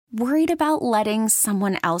Worried about letting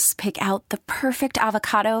someone else pick out the perfect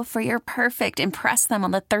avocado for your perfect impress them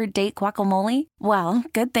on the third date guacamole? Well,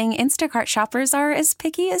 good thing Instacart shoppers are as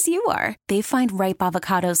picky as you are. They find ripe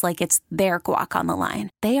avocados like it's their guac on the line.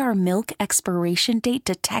 They are milk expiration date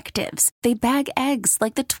detectives. They bag eggs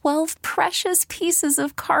like the 12 precious pieces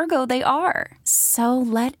of cargo they are. So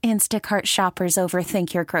let Instacart shoppers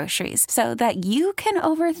overthink your groceries so that you can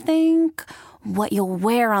overthink what you'll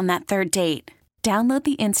wear on that third date. Download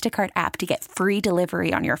the Instacart app to get free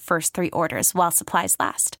delivery on your first 3 orders while supplies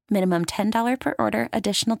last. Minimum $10 per order.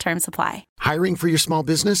 Additional terms apply. Hiring for your small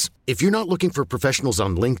business? If you're not looking for professionals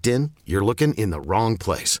on LinkedIn, you're looking in the wrong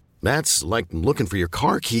place. That's like looking for your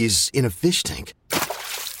car keys in a fish tank.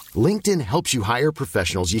 LinkedIn helps you hire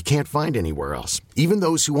professionals you can't find anywhere else, even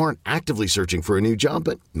those who aren't actively searching for a new job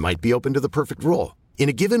but might be open to the perfect role. In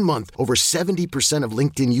a given month, over 70% of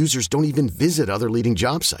LinkedIn users don't even visit other leading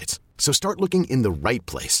job sites. So start looking in the right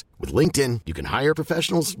place. With LinkedIn, you can hire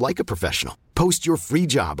professionals like a professional. Post your free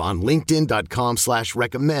job on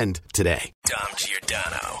linkedin.com/recommend today. Dom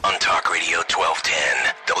Giordano on Talk Radio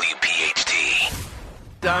 1210 WPHT.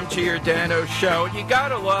 Dom Giordano Show. You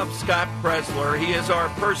gotta love Scott Presler. He is our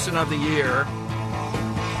Person of the Year.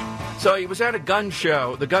 So he was at a gun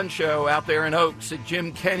show, the gun show out there in Oaks that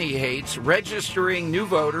Jim Kenney hates, registering new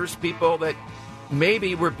voters, people that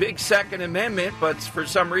maybe were big Second Amendment, but for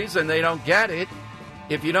some reason they don't get it.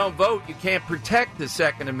 If you don't vote, you can't protect the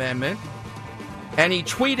Second Amendment. And he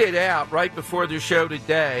tweeted out right before the show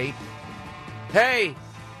today, hey,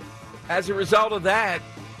 as a result of that,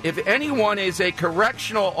 if anyone is a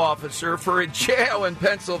correctional officer for a jail in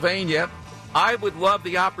Pennsylvania, I would love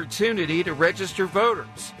the opportunity to register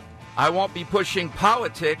voters. I won't be pushing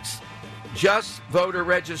politics, just voter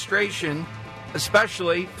registration,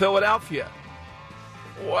 especially Philadelphia.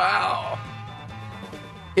 Wow.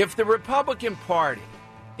 If the Republican Party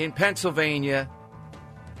in Pennsylvania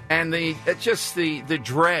and the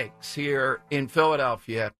dregs here in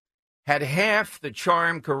Philadelphia had half the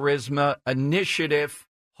charm, charisma, initiative,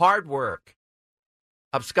 hard work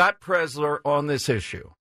of Scott Presler on this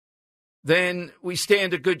issue, then we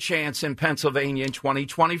stand a good chance in Pennsylvania in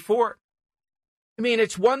 2024. I mean,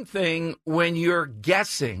 it's one thing when you're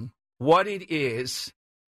guessing what it is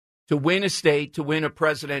to win a state, to win a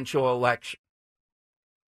presidential election.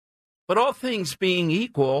 But all things being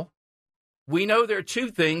equal, we know there are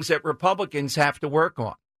 2 things that Republicans have to work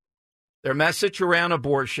on. Their message around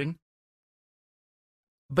abortion,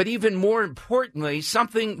 but even more importantly,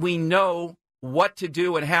 something we know what to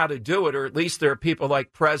do and how to do it, or at least there are people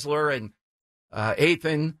like Presler and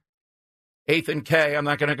Ethan K. I'm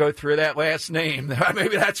not going to go through that last name.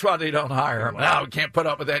 Maybe that's why they don't hire him. No, we can't put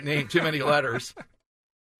up with that name. Too many letters.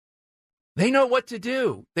 They know what to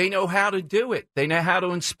do. They know how to do it. They know how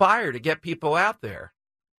to inspire to get people out there.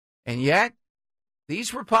 And yet,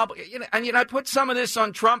 these Republicans, I put some of this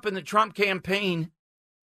on Trump and the Trump campaign.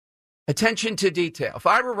 Attention to detail. If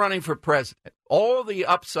I were running for president, all the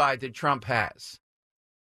upside that Trump has,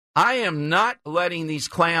 I am not letting these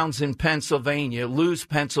clowns in Pennsylvania lose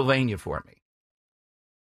Pennsylvania for me.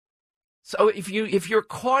 So if you're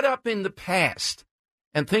caught up in the past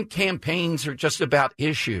and think campaigns are just about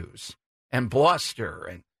issues and bluster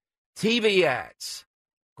and TV ads,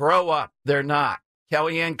 grow up. They're not.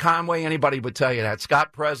 Kellyanne Conway, anybody would tell you that.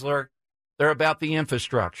 Scott Presler, they're about the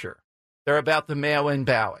infrastructure. They're about the mail-in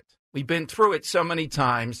ballot. We've been through it so many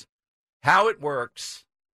times, how it works,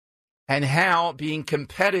 and how being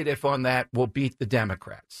competitive on that will beat the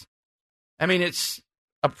Democrats. I mean, it's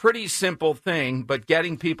a pretty simple thing, but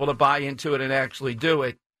getting people to buy into it and actually do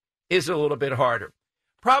it is a little bit harder.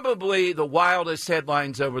 Probably the wildest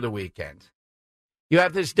headlines over the weekend. You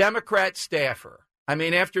have this Democrat staffer. I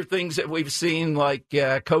mean, after things that we've seen like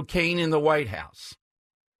cocaine in the White House,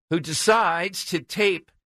 who decides to tape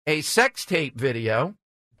a sex tape video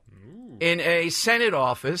in a Senate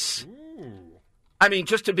office. I mean,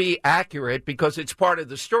 just to be accurate, because it's part of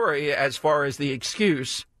the story as far as the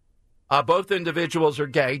excuse, both individuals are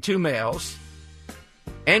gay, 2 males.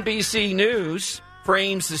 NBC News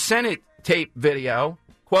frames the Senate tape video,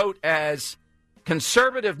 quote, as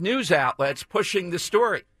conservative news outlets pushing the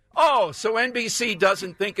story. Oh, so NBC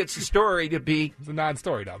doesn't think it's a story to be... It's a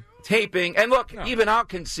non-story, Dom. Taping. And look, even I'll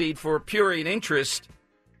concede for purient interest,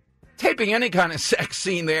 taping any kind of sex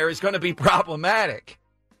scene there is going to be problematic.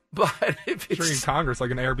 But if it's... treating Congress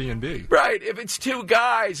like an Airbnb. Right. If it's 2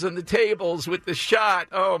 guys on the tables with the shot,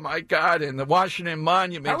 oh, my God, and the Washington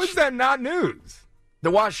Monument... How is that not news?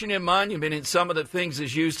 The Washington Monument and some of the things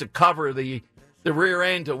is used to cover the rear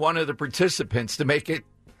end of one of the participants to make it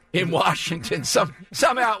in Washington. Some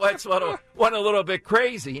outlets want a little bit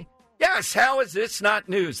crazy. Yes, how is this not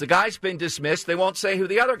news? The guy's been dismissed. They won't say who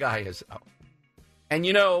the other guy is, though. And,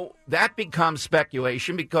 that becomes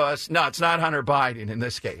speculation because, no, it's not Hunter Biden in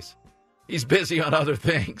this case. He's busy on other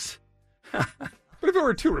things. But if there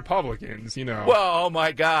were two Republicans, Well, oh,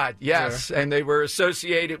 my God, yes. Yeah. And they were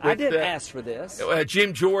associated with... I didn't ask for this.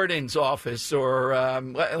 Jim Jordan's office, or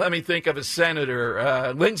let me think of a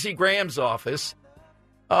senator, Lindsey Graham's office.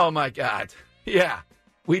 Oh, my God. Yeah,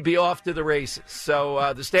 we'd be off to the races.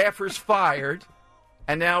 So the staffer's fired,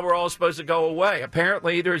 and now we're all supposed to go away.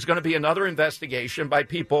 Apparently, there's going to be another investigation by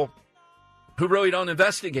people who really don't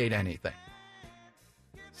investigate anything.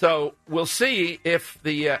 So we'll see if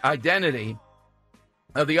the identity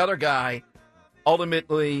of the other guy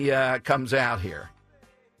ultimately comes out here.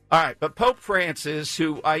 All right, but Pope Francis,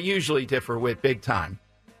 who I usually differ with big time,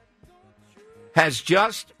 has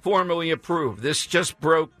just formally approved, this just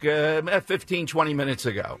broke 15, 20 minutes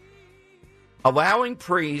ago, allowing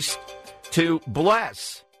priests to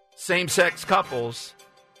bless same-sex couples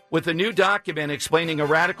with a new document explaining a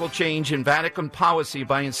radical change in Vatican policy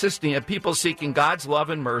by insisting that people seeking God's love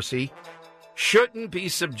and mercy shouldn't be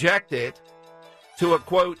subjected to a,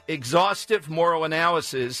 quote, exhaustive moral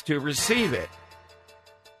analysis to receive it.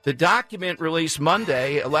 The document released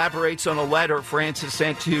Monday elaborates on a letter Francis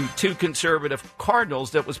sent to two conservative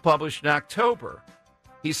cardinals that was published in October.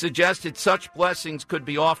 He suggested such blessings could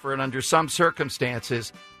be offered under some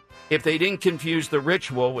circumstances if they didn't confuse the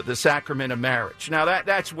ritual with the sacrament of marriage. Now,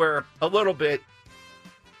 that's where a little bit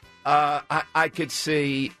I could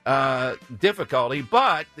see difficulty,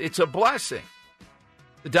 but it's a blessing.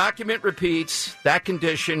 The document repeats that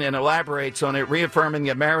condition and elaborates on it, reaffirming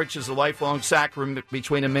that marriage is a lifelong sacrament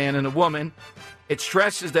between a man and a woman. It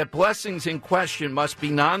stresses that blessings in question must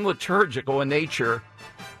be non-liturgical in nature,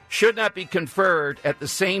 should not be conferred at the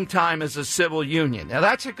same time as a civil union. Now,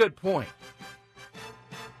 that's a good point.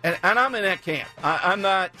 And I'm in that camp. I'm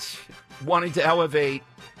not wanting to elevate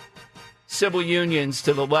civil unions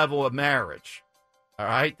to the level of marriage. All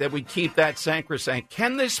right, that we keep that sacrosanct.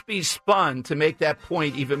 Can this be spun to make that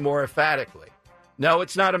point even more emphatically? No,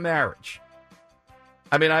 it's not a marriage.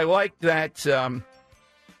 I mean, I like that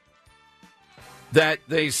that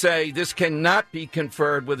they say this cannot be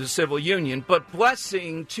conferred with a civil union, but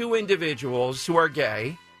blessing two individuals who are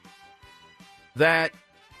gay that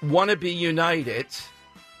want to be united,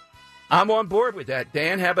 I'm on board with that.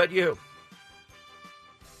 Dan, how about you?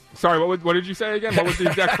 Sorry, what did you say again? What was the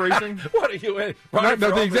exact phrasing? What are you in?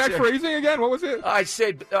 The exact phrasing again? What was it? I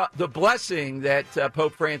said the blessing that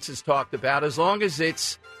Pope Francis talked about, as long as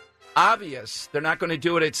it's obvious, they're not going to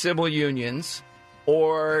do it at civil unions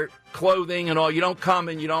or clothing and all. You don't come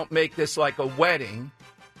and you don't make this like a wedding.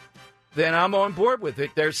 Then I'm on board with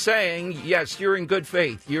it. They're saying, yes, you're in good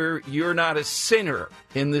faith. You're not a sinner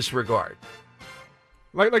in this regard.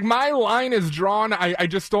 Like my line is drawn. I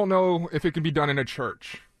just don't know if it can be done in a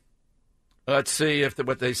church. Let's see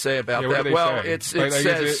what they say about that. Well, it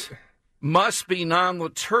says must be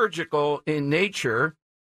non-liturgical in nature.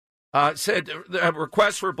 It said a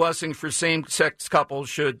request for blessing for same-sex couples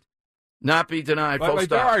should not be denied.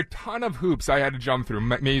 There are a ton of hoops I had to jump through,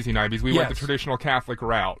 Maisie and I, because we went the traditional Catholic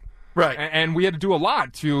route. Right. And we had to do a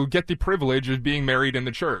lot to get the privilege of being married in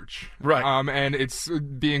the church. Right. And it's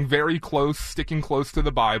being very close, sticking close to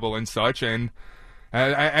the Bible and such, and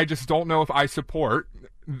I just don't know if I support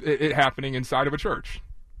it happening inside of a church.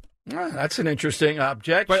 That's an interesting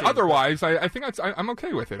objection. But otherwise, I think I'm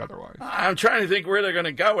okay with it otherwise. I'm trying to think where they're going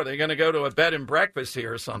to go. Are they going to go to a bed and breakfast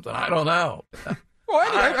here or something? I don't know.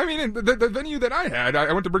 Well, I mean, the venue that I had,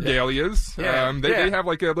 I went to Bergalia's. Yeah. They have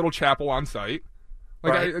like a little chapel on site.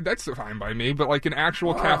 Like right. That's fine by me, but like an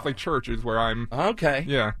actual Catholic church is where I'm. Okay.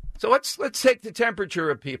 Yeah. So let's take the temperature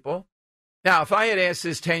of people. Now, if I had asked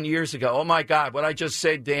this 10 years ago, oh, my God, what I just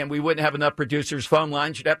said, Dan, we wouldn't have enough producers' phone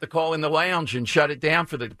lines. You'd have to call in the lounge and shut it down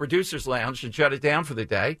for the producers' lounge and shut it down for the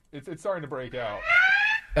day. It's starting to break out.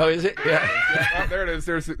 Oh, is it? Yeah. Oh, there it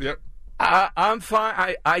is. Yep. I'm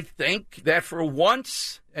fine. I think that for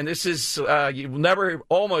once, and this is, you'll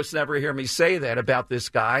almost never hear me say that about this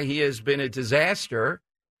guy. He has been a disaster,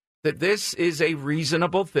 that this is a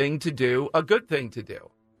reasonable thing to do, a good thing to do.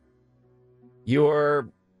 You're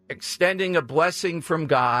extending a blessing from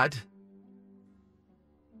God,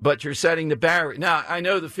 but you're setting the barrier. Now, I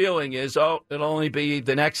know the feeling is, it'll only be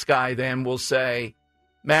the next guy then will say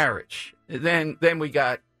marriage. Then we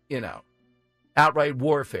got, outright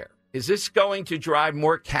warfare. Is this going to drive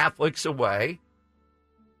more Catholics away?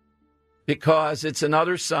 Because it's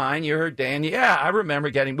another sign. You heard Dan. Yeah, I remember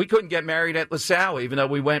we couldn't get married at LaSalle, even though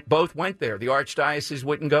we both went there. The Archdiocese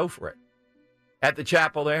wouldn't go for it. At the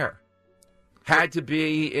chapel there. Had to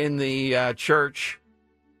be in the church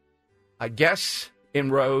I guess,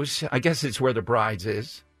 in rows. I guess it's where the bride's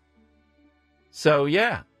is. So,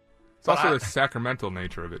 yeah. It's also the sacramental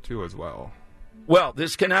nature of it, too, as well. Well,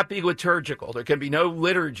 this cannot be liturgical. There can be no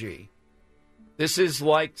liturgy. This is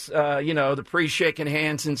like, the priest shaking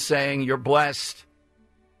hands and saying, you're blessed.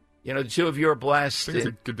 The two of you are blessed. I think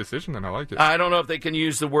it's a good decision, and I like it. I don't know if they can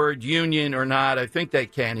use the word union or not. I think they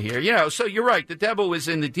can here. So you're right. The devil is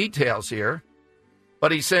in the details here.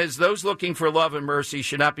 But he says those looking for love and mercy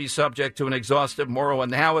should not be subject to an exhaustive moral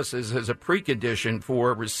analysis as a precondition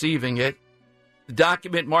for receiving it. The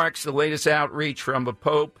document marks the latest outreach from a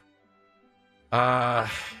pope.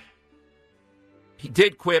 He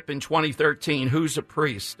did quip in 2013, who's a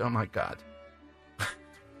priest? Oh, my God.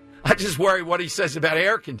 I just worry what he says about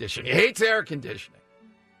air conditioning. He hates air conditioning.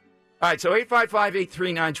 All right, so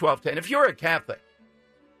 855-839-1210. If you're a Catholic,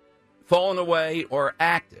 fallen away or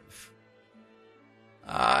active,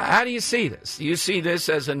 how do you see this? Do you see this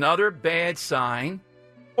as another bad sign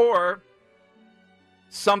or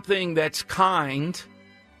something that's kind?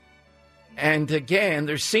 And again,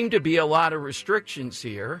 there seem to be a lot of restrictions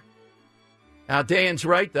here. Now, Dan's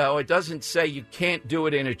right, though. It doesn't say you can't do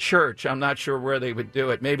it in a church. I'm not sure where they would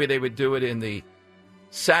do it. Maybe they would do it in the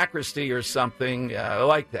sacristy or something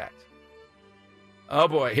like that. Oh,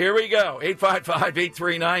 boy. Here we go.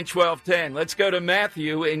 855-839-1210. Let's go to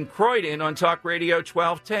Matthew in Croydon on Talk Radio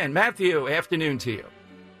 1210. Matthew, afternoon to you.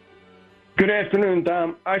 Good afternoon,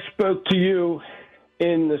 Dom. I spoke to you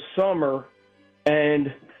in the summer,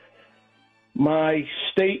 and my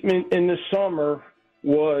statement in the summer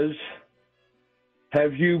was,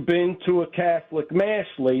 have you been to a Catholic Mass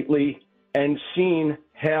lately and seen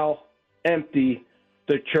how empty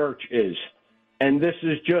the church is? And this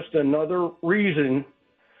is just another reason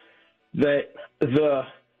that the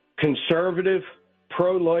conservative,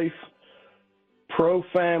 pro-life,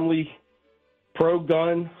 pro-family,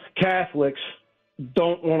 pro-gun Catholics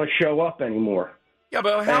don't want to show up anymore. Yeah,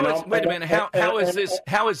 but wait a minute. How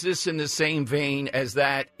is this in the same vein as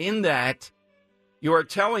that? In that you are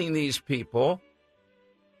telling these people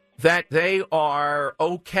that they are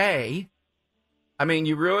okay. I mean,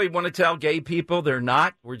 you really want to tell gay people they're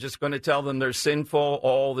not? We're just going to tell them they're sinful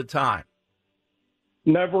all the time.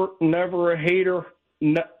 Never a hater.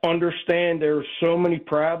 Understand there's so many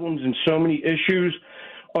problems and so many issues.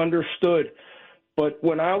 Understood. But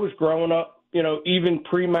when I was growing up, even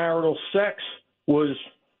premarital sex was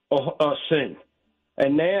a sin.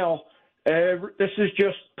 And now this is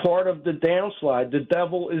just part of the downslide. The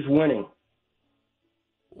devil is winning.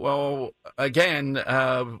 Well, again,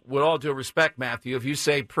 with all due respect, Matthew, if you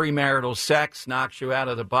say premarital sex knocks you out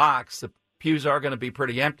of the box, the pews are going to be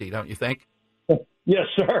pretty empty, don't you think? Yes,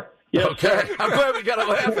 sir. Yes, okay. Sir. I'm glad we got a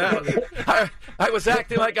laugh out of it. I was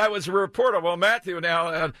acting like I was a reporter. Well, Matthew,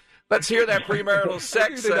 now let's hear that premarital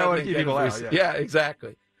sex. Yeah,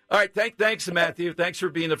 exactly. All right, thanks, Matthew. Thanks for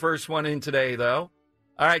being the first one in today, though.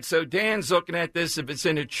 All right, so Dan's looking at this. If it's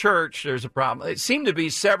in a church, there's a problem. It seemed to be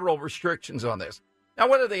several restrictions on this. Now,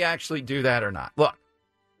 whether they actually do that or not. Look,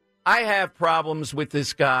 I have problems with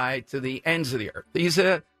this guy to the ends of the earth. He's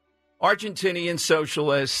an Argentinian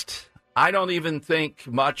socialist. I don't even think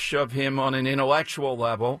much of him on an intellectual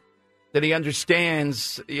level that he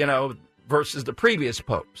understands, versus the previous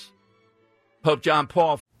popes. Pope John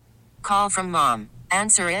Paul. Call from mom.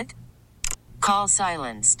 Answer it. Call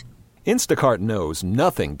silenced. Instacart knows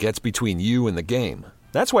nothing gets between you and the game.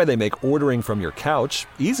 That's why they make ordering from your couch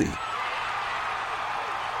easy.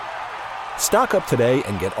 Stock up today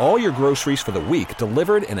and get all your groceries for the week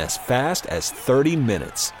delivered in as fast as 30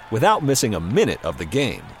 minutes without missing a minute of the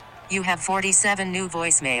game. You have 47 new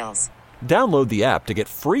voicemails. Download the app to get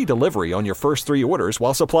free delivery on your first 3 orders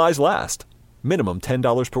while supplies last. Minimum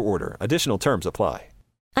 $10 per order. Additional terms apply.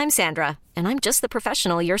 I'm Sandra, and I'm just the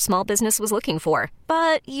professional your small business was looking for.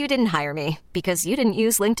 But you didn't hire me because you didn't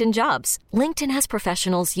use LinkedIn Jobs. LinkedIn has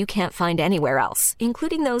professionals you can't find anywhere else,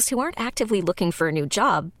 including those who aren't actively looking for a new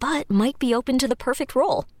job, but might be open to the perfect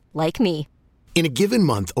role, like me. In a given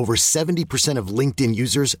month, over 70% of LinkedIn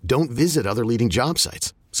users don't visit other leading job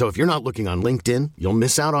sites. So if you're not looking on LinkedIn, you'll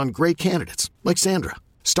miss out on great candidates like Sandra.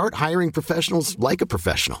 Start hiring professionals like a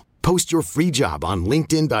professional. Post your free job on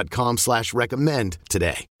linkedin.com/recommend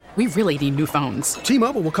today. We really need new phones.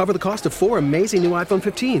 T-Mobile will cover the cost of 4 amazing new iPhone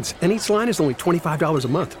 15s, and each line is only $25 a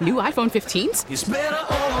month. New iPhone 15s? It's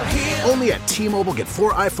better over here. Only at T-Mobile, get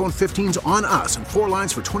 4 iPhone 15s on us and 4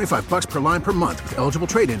 lines for $25 per line per month with eligible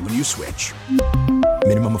trade-in when you switch.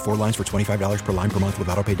 Minimum of 4 lines for $25 per line per month with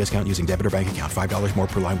autopay discount using debit or bank account. $5 more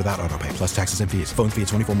per line without autopay, plus taxes and fees. Phone fee at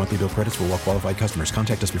 24 monthly bill credits for well-qualified customers.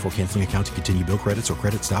 Contact us before canceling account to continue bill credits or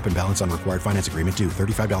credit stop and balance on required finance agreement due.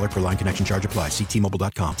 $35 per line connection charge applies. See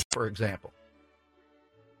T-Mobile.com. For example.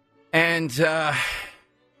 And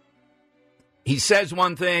he says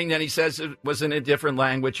one thing, then he says it was in a different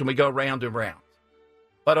language, and we go round and round.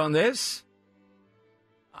 But on this,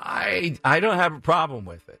 I don't have a problem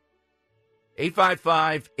with it.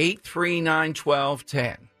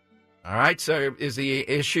 855-839-1210. All right, so is the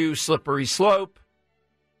issue slippery slope?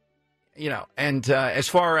 You know, and as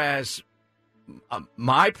far as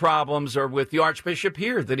my problems are with the Archbishop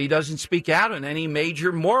here, that he doesn't speak out on any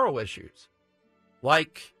major moral issues,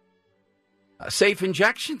 like safe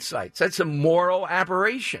injection sites. That's a moral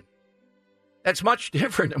aberration. That's much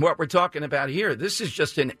different than what we're talking about here. This is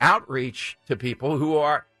just an outreach to people who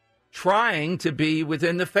are trying to be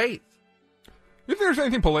within the faith. You think there's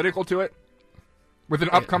anything political to it? With an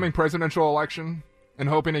upcoming presidential election and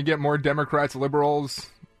hoping to get more Democrats, liberals?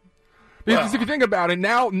 Because if you think about it,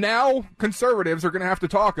 now conservatives are going to have to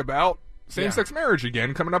talk about same-sex marriage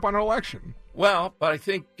again coming up on an election. Well, but I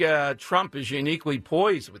think Trump is uniquely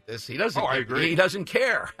poised with this. He doesn't. I agree. He doesn't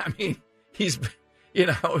care. I mean, he's, in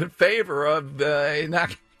favor of.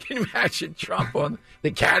 Can you imagine Trump on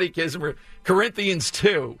the Catechism or Corinthians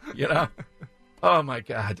 2? Oh my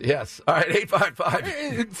God! Yes. All right.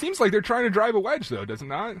 855. It seems like they're trying to drive a wedge, though, does it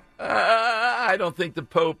not? I don't think the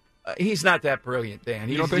Pope. He's not that brilliant, Dan.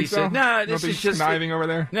 You don't think so? No, this is just conniving over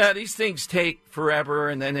there. No, these things take forever,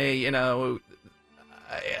 and then they, and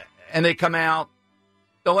they come out.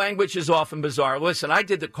 The language is often bizarre. Listen, I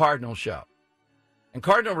did the Cardinal show, and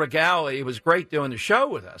Cardinal Regali was great doing the show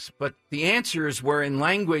with us, but the answers were in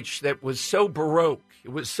language that was so baroque.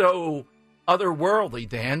 It was so otherworldly,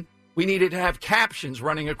 Dan. We needed to have captions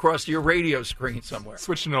running across your radio screen somewhere.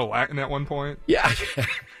 Switching to Latin at one point. Yeah.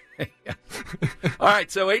 All right,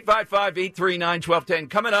 so 855-839-1210.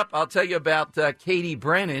 Coming up, I'll tell you about Katie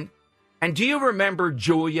Brennan. And do you remember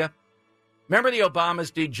Julia? Remember the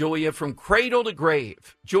Obamas did Julia from cradle to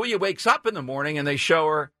grave. Julia wakes up in the morning and they show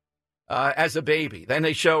her as a baby. Then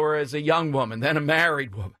they show her as a young woman, then a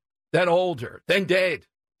married woman, then older, then dead.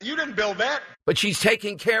 You didn't build that. But she's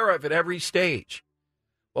taking care of at every stage.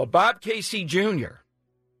 Well, Bob Casey Jr.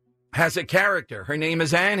 has a character. Her name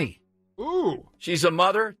is Annie. Ooh. She's a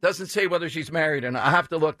mother. Doesn't say whether she's married or not. I have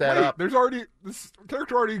to look that up. This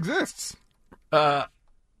character already exists. Well,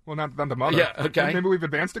 not the mother. Yeah, okay. Maybe we've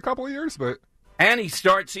advanced a couple of years, but Annie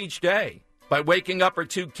starts each day by waking up her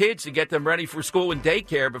 2 kids to get them ready for school and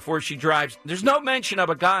daycare before she drives. There's no mention of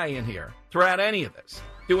a guy in here throughout any of this,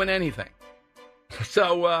 doing anything.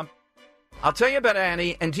 So I'll tell you about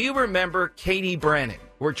Annie. And do you remember Katie Brennan?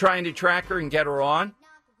 We're trying to track her and get her on.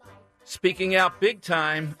 Speaking out big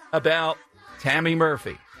time about Tammy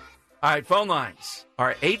Murphy. All right, phone lines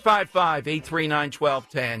are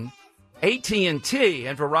 855-839-1210, AT&T,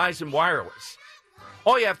 and Verizon Wireless.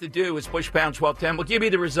 All you have to do is push pound 1210. We'll give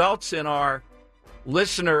you the results in our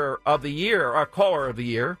listener of the year, our caller of the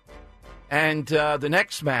year, and the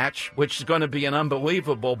next match, which is going to be an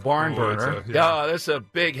unbelievable barn burner. This is a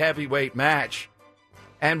big heavyweight match.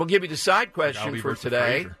 And we'll give you the side question for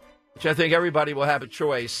today, which I think everybody will have a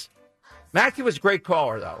choice. Matthew was a great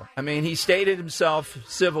caller, though. I mean, he stated himself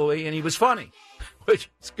civilly, and he was funny,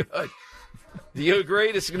 which is good. Do you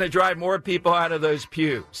agree this is going to drive more people out of those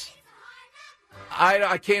pews?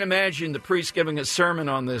 I can't imagine the priest giving a sermon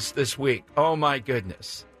on this week. Oh, my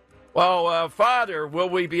goodness. Well, Father, will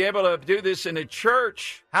we be able to do this in a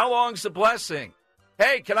church? How long's the blessing?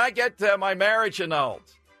 Hey, can I get my marriage annulled?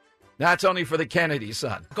 That's only for the Kennedy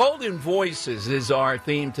son. Golden Voices is our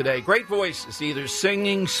theme today. Great voices, either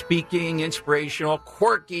singing, speaking, inspirational,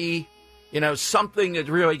 quirky, something that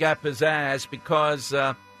really got pizzazz, because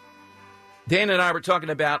Dan and I were talking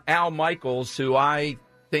about Al Michaels, who I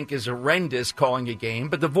think is horrendous calling a game,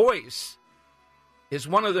 but the voice is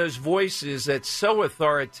one of those voices that's so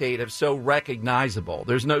authoritative, so recognizable.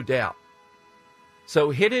 There's no doubt.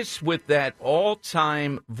 So hit us with that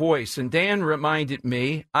all-time voice. And Dan reminded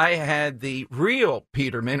me I had the real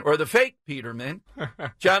Peterman, or the fake Peterman,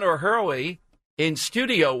 John O'Hurley, in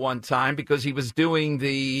studio one time because he was doing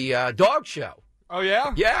the dog show. Oh,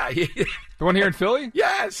 yeah? Yeah. The one here in Philly?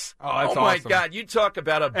 Yes. Oh, that's my awesome. God. You talk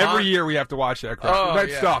about a bond. Every year we have to watch that crap. Oh,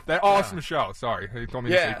 That awesome show. Sorry. He told me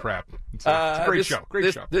to say crap. It's a great show.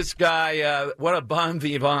 Great show. This guy, what a bon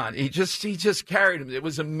vivant. He just carried him. It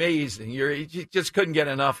was amazing. You just couldn't get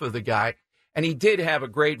enough of the guy. And he did have a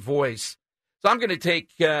great voice. So I'm going to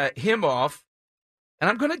take him off. And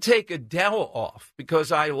I'm going to take Adele off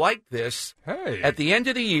because I like this. Hey. At the end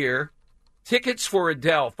of the year, Tickets for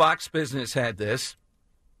Adele, Fox Business had this.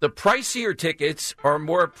 The pricier tickets are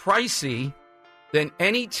more pricey than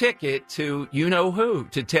any ticket to you-know-who,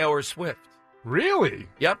 to Taylor Swift. Really?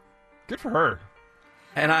 Yep. Good for her.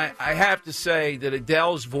 And I have to say that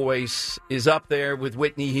Adele's voice is up there with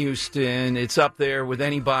Whitney Houston. It's up there with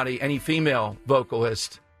anybody, any female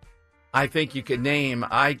vocalist I think you could name.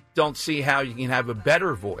 I don't see how you can have a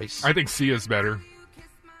better voice. I think Sia's better.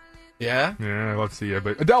 Yeah? Yeah, I love Sia,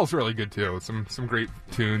 but Adele's really good, too. Some great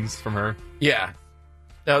tunes from her. Yeah.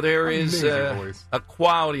 Now, there is voice. a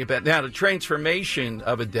quality about it. Now, the transformation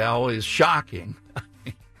of Adele is shocking.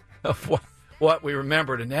 Of what we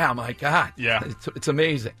remember to now, my God. Yeah. It's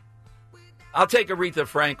amazing. I'll take Aretha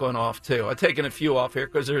Franklin off, too. I've taken a few off here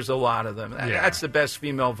because there's a lot of them. Yeah. That's the best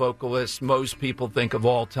female vocalist most people think of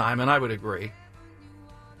all time, and I would agree.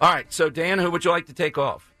 All right, so, Dan, who would you like to take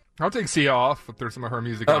off? I'll take Sia off if there's some of her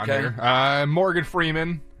music on here. Morgan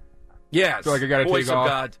Freeman. Yes. I feel like I got to Voice take of off.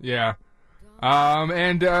 God. Yeah.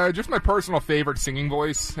 And just my personal favorite singing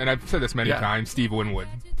voice, and I've said this many times, Steve Winwood.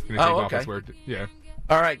 Yeah.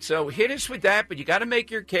 All right, so hit us with that, but you got to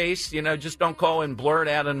make your case. You know, just don't call and blurt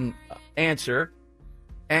out an answer.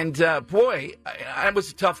 And, boy, that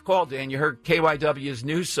was a tough call, Dan. You heard KYW's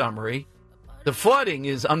news summary. The flooding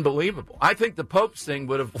is unbelievable. I think the Pope's thing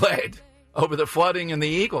would have led over the flooding and the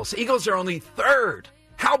Eagles. Eagles are only third.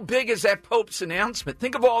 How big is that Pope's announcement?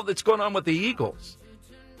 Think of all that's going on with the Eagles.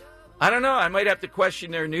 I don't know. I might have to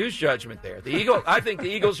question their news judgment there. I think the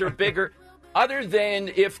Eagles are bigger. Other than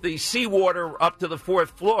if the seawater up to the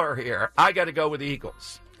fourth floor here, I got to go with the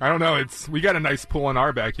Eagles. I don't know. We got a nice pool in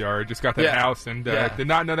our backyard. Just got that house, and did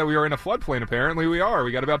not know that we were in a floodplain. Apparently, we are.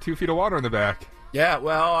 We got about 2 feet of water in the back. Yeah,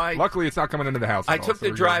 well, luckily it's not coming into the house. I took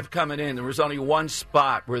the drive coming in. There was only one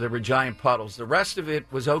spot where there were giant puddles. The rest of it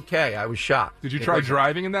was okay. I was shocked. Did you try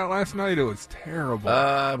driving in that last night? It was terrible.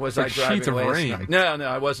 Was I driving sheets of last rain. night? No,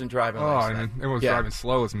 I wasn't driving last night. It was driving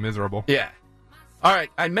slow. It was miserable. Yeah. All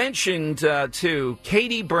right, I mentioned, too,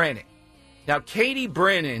 Katie Brennan. Now, Katie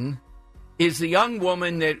Brennan is the young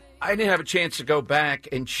woman that I didn't have a chance to go back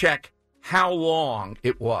and check how long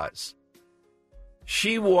it was.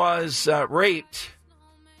 She was raped.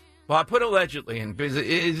 Well, I put allegedly in because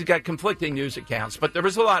it's got conflicting news accounts, but there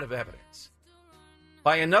was a lot of evidence.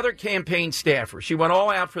 By another campaign staffer. She went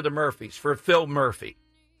all out for the Murphys, for Phil Murphy,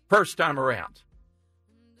 first time around.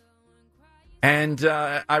 And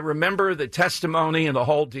I remember the testimony and the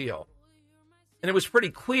whole deal. And it was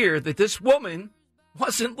pretty clear that this woman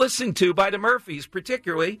wasn't listened to by the Murphys,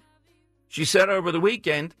 particularly. She said over the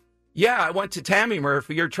weekend, I went to Tammy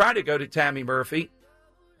Murphy, or tried to go to Tammy Murphy,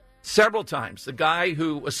 several times. The guy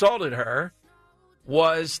who assaulted her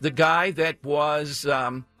was the guy that was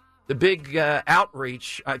the big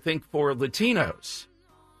outreach, I think, for Latinos.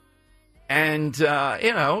 And,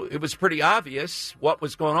 it was pretty obvious what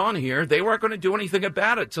was going on here. They weren't going to do anything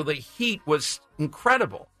about it, so the heat was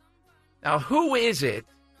incredible. Now, who is it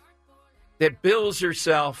that bills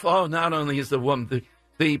herself, not only is the woman,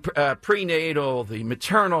 the prenatal, the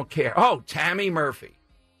maternal care, Tammy Murphy.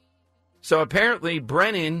 So apparently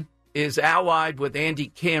Brennan is allied with Andy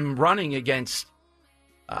Kim running against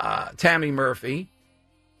Tammy Murphy.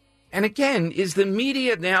 And again, is the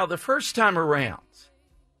media now the first time around?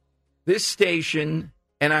 This station,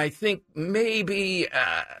 and I think maybe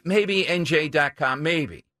NJ.com,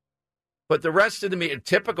 maybe. But the rest of the media,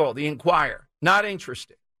 typical, the Inquirer, not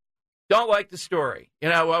interested. Don't like the story.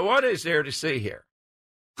 What is there to see here?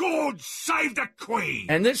 God save the Queen!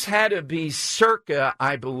 And this had to be circa,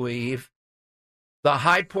 I believe, the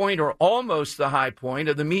high point or almost the high point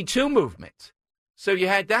of the Me Too movement. So you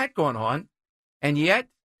had that going on. And yet,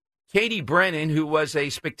 Katie Brennan, who was a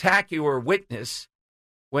spectacular witness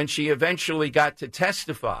when she eventually got to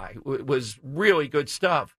testify, was really good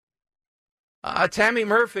stuff. Tammy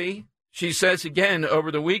Murphy, she says again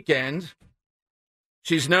over the weekend,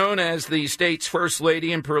 she's known as the state's first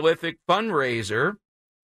lady and prolific fundraiser.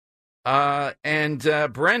 And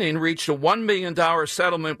Brennan reached a $1 million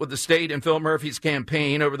settlement with the state and Phil Murphy's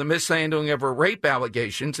campaign over the mishandling of her rape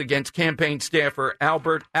allegations against campaign staffer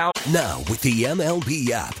Albert Al. Now, with the MLB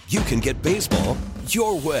app, you can get baseball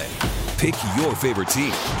your way. Pick your favorite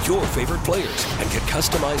team, your favorite players, and get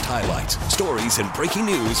customized highlights, stories, and breaking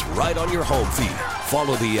news right on your home feed.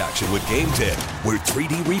 Follow the action with Game 10, where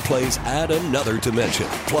 3D replays add another dimension.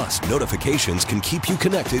 Plus, notifications can keep you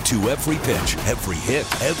connected to every pitch, every hit,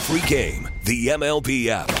 every game. The MLB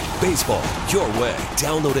app. Baseball your way.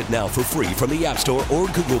 Download it now for free from the App Store or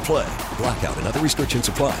Google Play. Blackout and other restrictions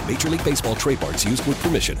apply. Major League Baseball trademarks used with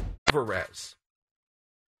permission. Alvarez.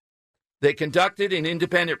 They conducted an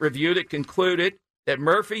independent review that concluded that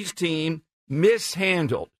Murphy's team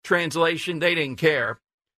mishandled, translation, they didn't care,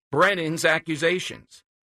 Brennan's accusations.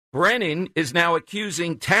 Brennan is now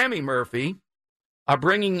accusing Tammy Murphy of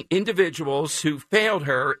bringing individuals who failed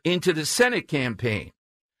her into the Senate campaign,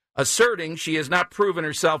 asserting she has not proven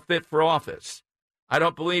herself fit for office. I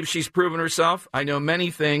don't believe she's proven herself. I know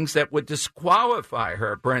many things that would disqualify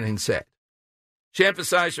her, Brennan said. She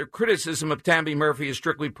emphasized her criticism of Tammy Murphy is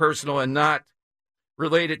strictly personal and not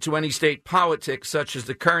related to any state politics, such as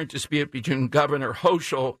the current dispute between Governor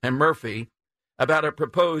Hochul and Murphy about a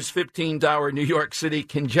proposed $15 New York City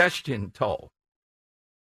congestion toll.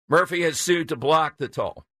 Murphy has sued to block the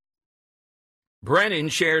toll. Brennan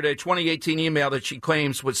shared a 2018 email that she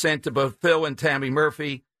claims was sent to both Phil and Tammy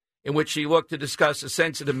Murphy, in which she looked to discuss a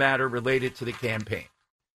sensitive matter related to the campaign.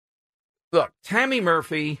 Look, Tammy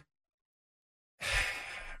Murphy,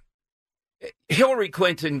 Hillary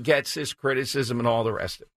Clinton gets this criticism and all the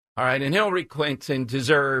rest of it. All right, and Hillary Clinton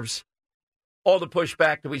deserves all the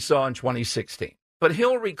pushback that we saw in 2016. But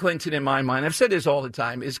Hillary Clinton, in my mind, I've said this all the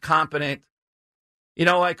time, is competent. You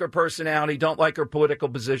don't like her personality, don't like her political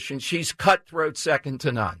position. She's cutthroat second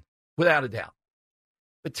to none, without a doubt.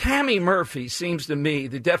 But Tammy Murphy seems to me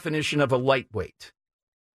the definition of a lightweight.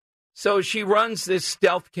 So she runs this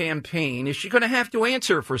stealth campaign. Is she going to have to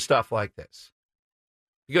answer for stuff like this?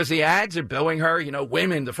 Because the ads are billing her,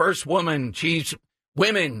 women, the first woman, she's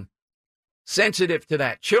women, sensitive to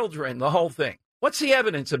that, children, the whole thing. What's the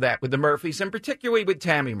evidence of that with the Murphys, and particularly with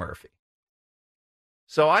Tammy Murphy?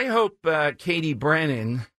 So I hope Katie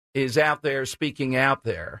Brennan is out there speaking out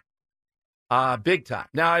there big time.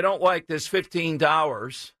 Now, I don't like this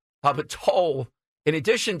 $15 of a toll, in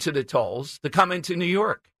addition to the tolls, to come into New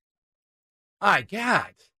York. My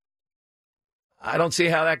God. I don't see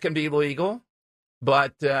how that can be legal,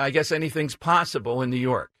 but I guess anything's possible in New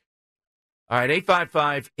York. All right,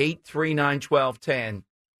 855-839-1210.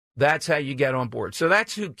 That's how you get on board. So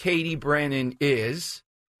that's who Katie Brennan is.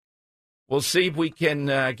 We'll see if we can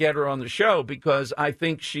get her on the show, because I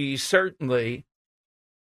think she certainly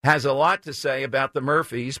has a lot to say about the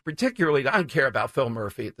Murphys, particularly, I don't care about Phil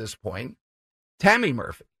Murphy at this point, Tammy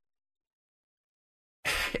Murphy.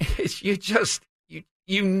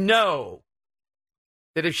 You know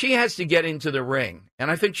that if she has to get into the ring, and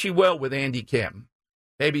I think she will with Andy Kim,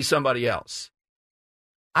 maybe somebody else,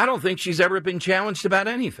 I don't think she's ever been challenged about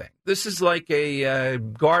anything. This is like a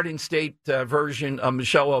Garden State version of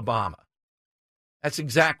Michelle Obama. That's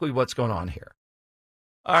exactly what's going on here.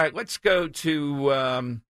 All right, let's go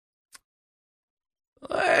to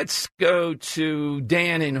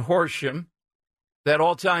Dan in Horsham, that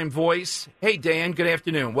all-time voice. Hey, Dan, good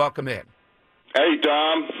afternoon. Welcome in. Hey,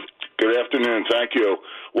 Dom. Good afternoon. Thank you.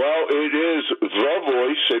 Well, it is the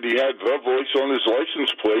voice, and he had the voice on his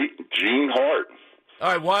license plate, Gene Hart.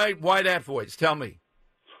 All right, why that voice? Tell me.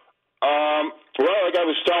 Well, like I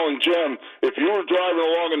was telling Jim, if you were driving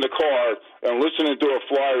along in the car and listening to a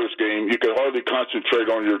Flyers game, you could hardly concentrate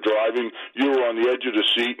on your driving. You were on the edge of the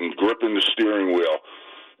seat and gripping the steering wheel.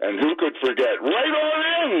 And who could forget? Right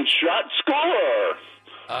on in, shot score.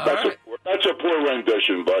 That's a poor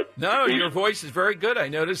rendition, but... No, your voice is very good. I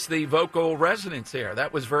noticed the vocal resonance there.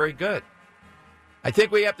 That was very good. I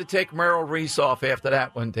think we have to take Merrill Reese off after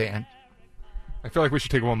that one, Dan. I feel like we should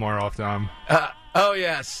take one more off, Dom. Oh,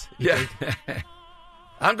 yes. Yeah.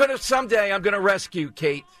 Someday I'm going to rescue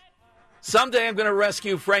Kate. Someday I'm going to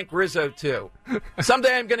rescue Frank Rizzo, too.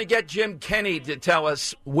 Someday I'm going to get Jim Kenney to tell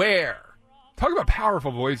us where. Talk about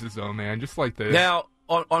powerful voices, though, man, just like this. Now,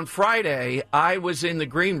 on Friday, I was in the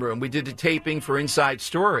green room. We did the taping for Inside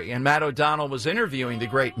Story, and Matt O'Donnell was interviewing the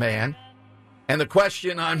great man. And the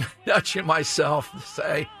question I'm nudging myself to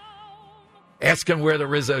say, ask him where the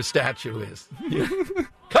Rizzo statue is.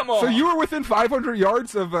 Come on. So you were within 500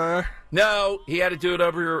 yards of... No, he had to do it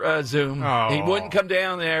over Zoom. Oh. He wouldn't come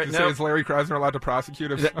down there. No. Is Larry Krasner allowed to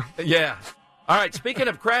prosecute him? Yeah. All right, speaking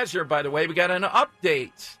of Krasner, by the way, we got an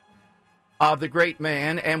update of the great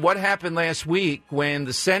man and what happened last week when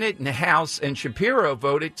the Senate and the House and Shapiro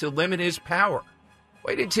voted to limit his power.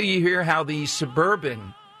 Wait until you hear how the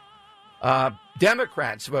suburban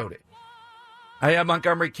Democrats voted. I have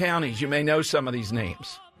Montgomery counties. You may know some of these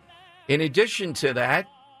names. In addition to that,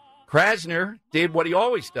 Krasner did what he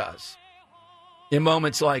always does in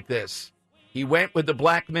moments like this. He went with the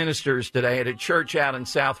black ministers today at a church out in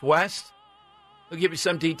Southwest. I'll give you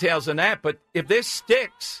some details on that. But if this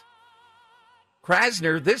sticks,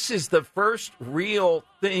 Krasner, this is the first real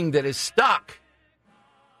thing that is stuck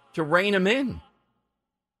to rein him in.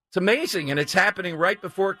 It's amazing, and it's happening right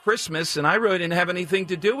before Christmas, and I really didn't have anything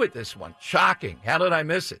to do with this one. Shocking. How did I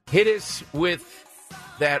miss it? Hit us with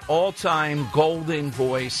that all-time golden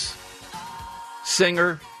voice,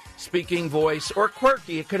 singer, speaking voice, or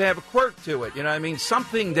quirky. It could have a quirk to it. You know what I mean?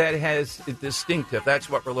 Something that has a distinctive. That's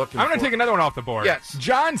what we're looking for. I'm going to take another one off the board. Yes.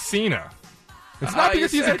 John Cena. It's not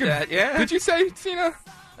because he's a good... That, yeah. Did you say Cena?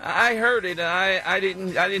 I heard it. I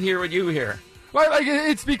didn't hear what you hear. Like,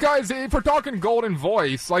 it's because if we're talking golden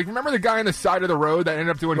voice, like, remember the guy on the side of the road that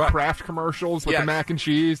ended up doing Kraft commercials with the mac and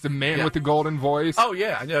cheese, the man with the golden voice? Oh,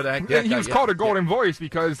 yeah, I know that. Yeah, he was called a golden voice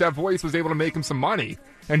because that voice was able to make him some money.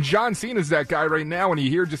 And John Cena's that guy right now. When you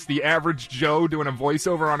hear just the average Joe doing a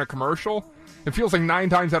voiceover on a commercial, it feels like 9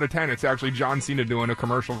 times out of 10 it's actually John Cena doing a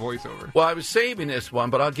commercial voiceover. Well, I was saving this one,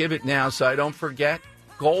 but I'll give it now so I don't forget.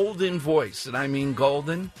 Golden voice, and I mean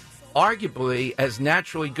golden. Arguably as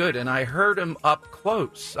naturally good, and I heard him up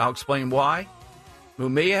close. I'll explain why.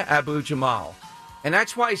 Mumia Abu-Jamal. And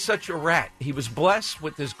that's why he's such a rat. He was blessed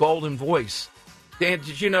with this golden voice. Dan,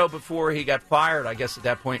 did you know before he got fired, I guess at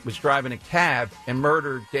that point, was driving a cab and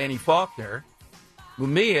murdered Danny Faulkner?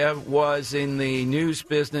 Mumia was in the news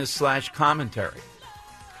business / commentary.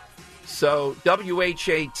 So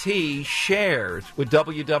WHAT shared with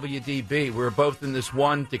WWDB. We were both in this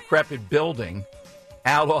one decrepit building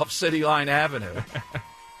out off City Line Avenue.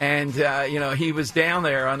 And, he was down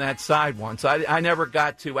there on that side once. I never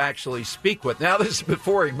got to actually speak with. Now, this is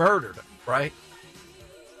before he murdered him, right?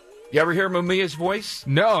 You ever hear Mumia's voice?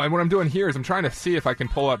 No, and what I'm doing here is I'm trying to see if I can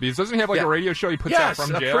pull up. Because doesn't he have a radio show he puts out from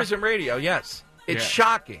jail? Yes, prison radio, yes. It's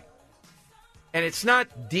shocking. And it's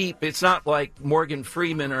not deep. It's not like Morgan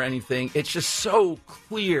Freeman or anything. It's just so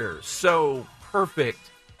clear, so perfect,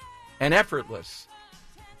 and effortless.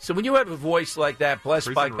 So when you have a voice like that,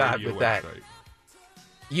 blessed by God with that,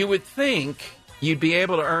 you would think you'd be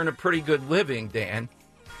able to earn a pretty good living, Dan,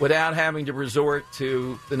 without having to resort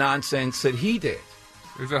to the nonsense that he did.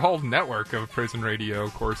 There's a whole network of prison radio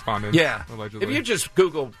correspondents, allegedly. If you just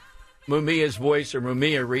Google Mumia's voice or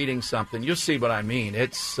Mumia reading something, you'll see what I mean.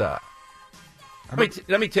 It's... let me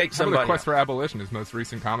take somebody... How about the Quest for Abolition, his most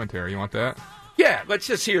recent commentary? You want that? Yeah, let's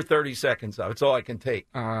just hear 30 seconds of it. It's all I can take.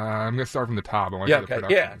 I'm going to start from the top. I want to see the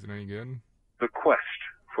production. Yeah. Is it any good? The quest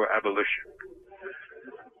for abolition.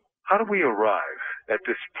 How do we arrive at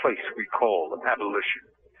this place we call abolition?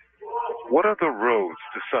 What are the roads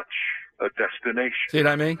to such a destination? See what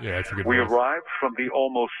I mean? Yeah, it's a good We voice. arrive from the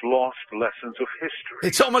almost lost lessons of history.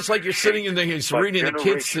 It's almost like you're sitting in reading the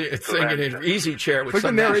kids' thing in an easy chair with it's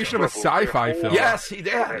like the narration of a sci-fi film. Yes,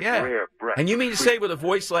 yeah. And you mean to say with a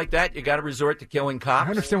voice like that, you got to resort to killing cops?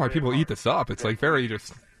 I understand why people eat this up. It's like very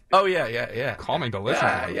just... Oh, yeah. Calming to listen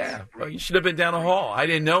to. Yeah. Well, you should have been down the hall. I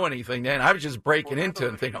didn't know anything then. I was just breaking into it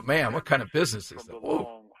and thinking, man, what kind of business is that?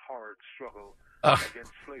 Whoa.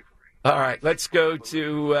 All right, let's go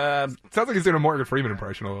to... Sounds like he's doing a Morgan Freeman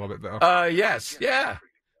impression a little bit, though. Yes, yeah.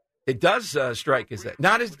 It does strike as that.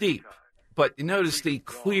 Not as deep, but you notice the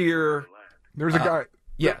clear... There's a guy...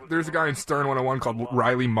 Yeah. There's a guy in Stern 101 called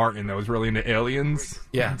Riley Martin that was really into aliens.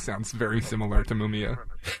 Yeah. It sounds very similar to Mumia.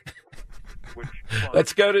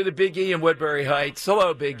 Let's go to the Big E in Woodbury Heights.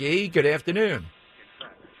 Hello, Big E. Good afternoon.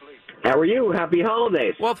 How are you? Happy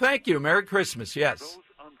holidays. Well, thank you. Merry Christmas, yes.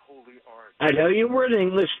 I know you were an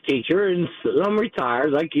English teacher, and some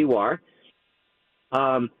retired like you are.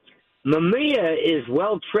 Mumia is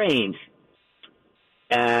well-trained.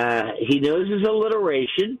 He knows his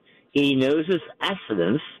alliteration. He knows his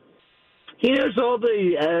assonance. He knows all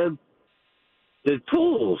the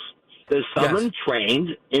tools that someone trained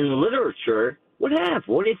in literature would have.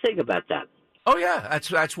 What do you think about that? Oh, yeah.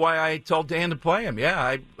 That's why I told Dan to play him. Yeah,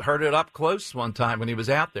 I heard it up close one time when he was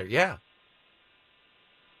out there. Yeah.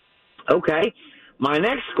 Okay. My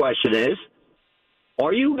next question is,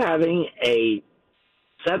 are you having a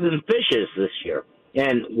 7 fishes this year?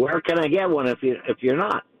 And where can I get one if you're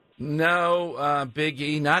not? No, Big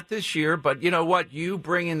E, not this year. But you know what? You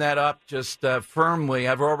bringing that up just firmly,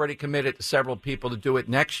 I've already committed to several people to do it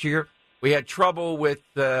next year. We had trouble with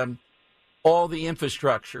all the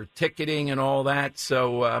infrastructure, ticketing and all that.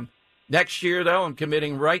 So next year, though, I'm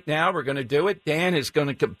committing right now. We're going to do it. Dan is going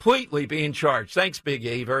to completely be in charge. Thanks, Big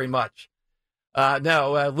E, very much.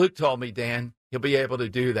 Luke told me, Dan, he'll be able to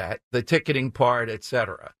do that, the ticketing part,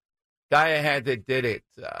 etc. Guy I had that did it.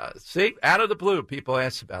 See, out of the blue, people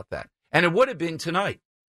ask about that. And it would have been tonight.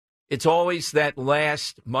 It's always that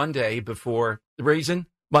last Monday before. The reason?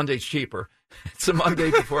 Monday's cheaper. It's the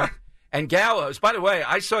Monday before. And Gallows, by the way,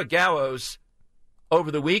 I saw Gallows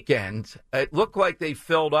over the weekend. It looked like they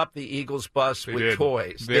filled up the Eagles bus with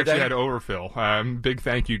toys. They actually had overfill. Big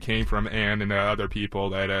thank you came from Ann and other people.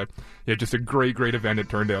 That just a great event it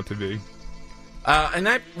turned out to be. And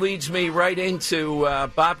that leads me right into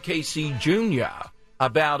Bob Casey Jr.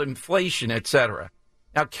 about inflation, etc.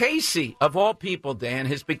 Now, Casey, of all people, Dan,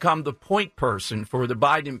 has become the point person for the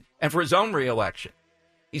Biden. and for his own reelection.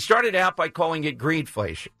 He started out by calling it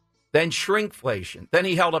greedflation, then shrinkflation. Then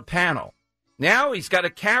he held a panel. Now he's got a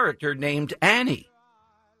character named Annie.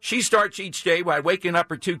 She starts each day by waking up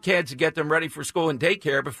her 2 kids to get them ready for school and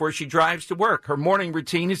daycare before she drives to work. Her morning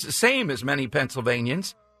routine is the same as many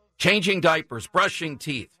Pennsylvanians: changing diapers, brushing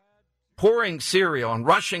teeth, pouring cereal, and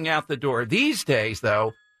rushing out the door. These days,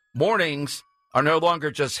 though, mornings are no longer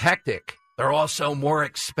just hectic. They're also more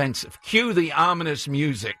expensive. Cue the ominous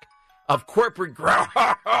music of corporate growl.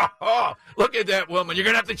 Look at that woman. You're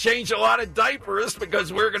going to have to change a lot of diapers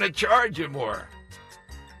because we're going to charge you more.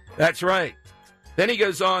 That's right. Then he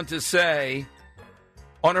goes on to say,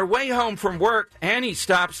 on her way home from work, Annie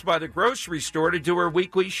stops by the grocery store to do her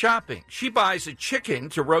weekly shopping. She buys a chicken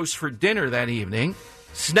to roast for dinner that evening,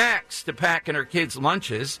 snacks to pack in her kids'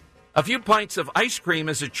 lunches, a few pints of ice cream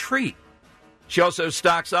as a treat. She also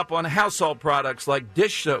stocks up on household products like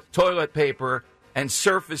dish soap, toilet paper, and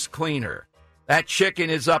surface cleaner. That chicken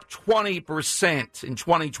is up 20% in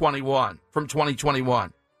 2021 from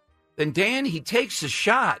 2021. Then Dan, he takes a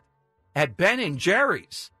shot at Ben &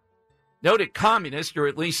 Jerry's. Noted communist, or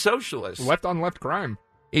at least socialist. Left-on-left crime.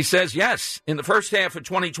 He says, yes, in the first half of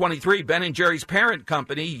 2023, Ben & Jerry's parent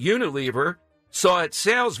company, Unilever, saw its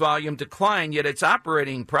sales volume decline, yet its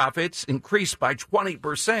operating profits increased by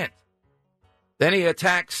 20%. Then he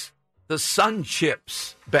attacks the Sun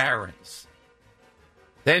Chips barons.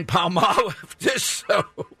 Then Palmolive dish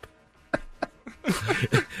soap.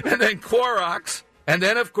 And then Clorox. And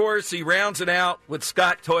then, of course, he rounds it out with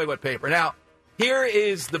Scott toilet paper. Now, here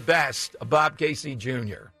is the best of Bob Casey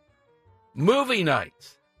Jr. Movie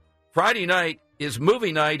night. Friday night is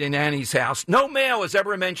movie night in Annie's house. No mail is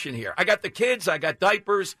ever mentioned here. I got the kids. I got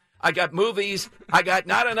diapers. I got movies. I got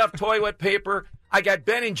not enough toilet paper. I got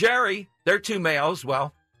Ben & Jerry. They're 2 males.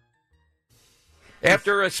 Well,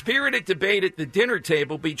 after a spirited debate at the dinner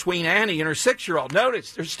table between Annie and her 6-year-old,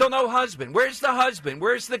 notice there's still no husband. Where's the husband?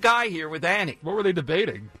 Where's the guy here with Annie? What were they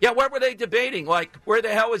debating? Yeah, what were they debating? Like, where the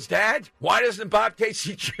hell is Dad? Why doesn't Bob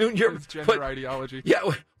Casey Jr. His gender ideology.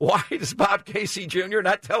 Yeah, why does Bob Casey Jr.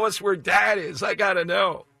 not tell us where Dad is? I got to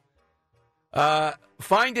know.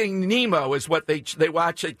 Finding Nemo is what they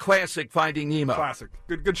watch, a classic Finding Nemo. Classic.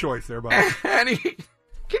 Good choice there, Bob. Annie,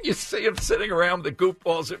 can you see him sitting around with the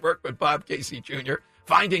goofballs at work with Bob Casey Jr.?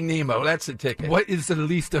 Finding Nemo, that's the ticket. What is the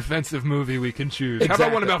least offensive movie we can choose? Exactly. How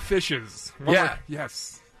about one about fishes?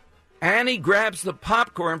 Yes. Annie grabs the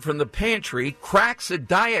popcorn from the pantry, cracks a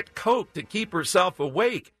Diet Coke to keep herself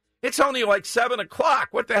awake. It's only like 7 o'clock.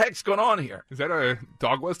 What the heck's going on here? Is that a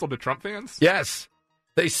dog whistle to Trump fans? Yes.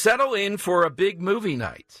 They settle in for a big movie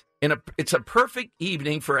night. It's a perfect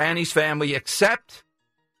evening for Annie's family, except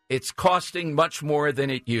it's costing much more than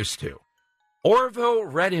it used to. Orville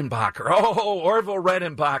Redenbacher. Oh, Orville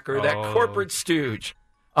Redenbacher, that corporate stooge.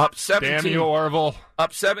 Up 17%. Damn you, Orville.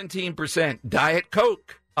 Up 17%. Diet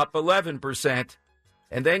Coke, up 11%.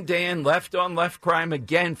 And then Dan, left on left crime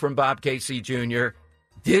again from Bob Casey Jr.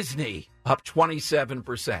 Disney, up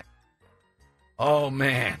 27%. Oh,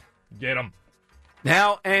 man. Get him.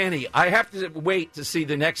 Now, Annie. I have to wait to see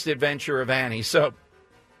the next adventure of Annie. So,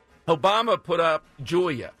 Obama put up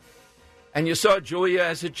Julia. And you saw Julia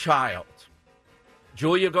as a child.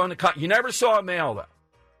 Julia going to you never saw a male, though.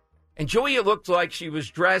 And Julia looked like she was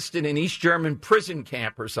dressed in an East German prison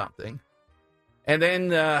camp or something. And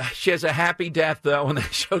then she has a happy death, though, and they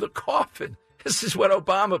show the coffin. This is what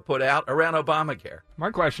Obama put out around Obamacare.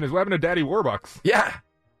 My question is, what happened to Daddy Warbucks? Yeah.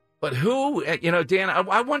 But who, Dan,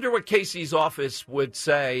 I wonder what Casey's office would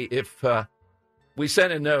say if we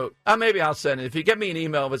sent a note. Maybe I'll send it. If you get me an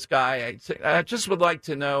email of this guy, I just would like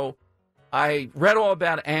to know, I read all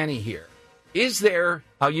about Annie here. Is there,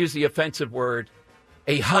 I'll use the offensive word,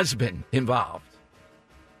 a husband involved?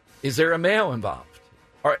 Is there a male involved?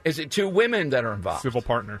 Or is it 2 women that are involved? Civil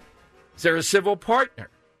partner. Is there a civil partner?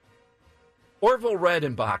 Orville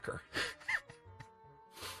Redenbacher.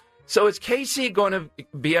 So is Casey going to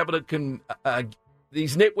be able to,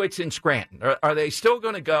 these nitwits in Scranton, are they still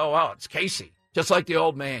going to go, oh, it's Casey, just like the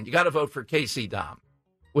old man. You got to vote for Casey, Dom.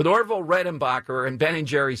 With Orville Redenbacher and Ben &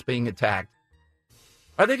 Jerry's being attacked,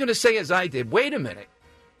 are they going to say, as I did, wait a minute,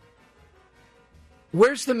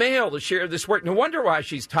 where's the male to share this work? No wonder why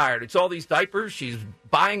she's tired. It's all these diapers. She's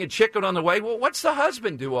buying a chicken on the way. Well, what's the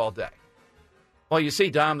husband do all day? Well, you see,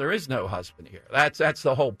 Dom, there is no husband here. That's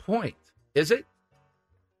the whole point, is it?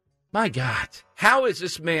 My God, how has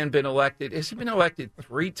this man been elected? Has he been elected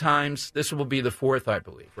 3 times? This will be the 4th, I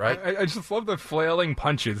believe, right? I just love the flailing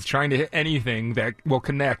punches, trying to hit anything that will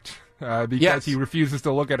connect because he refuses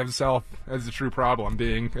to look at himself as the true problem,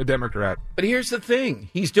 being a Democrat. But here's the thing.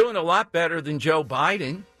 He's doing a lot better than Joe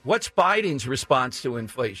Biden. What's Biden's response to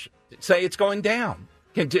inflation? Say it's going down.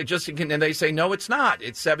 And they say, no, it's not.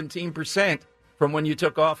 It's 17% from when you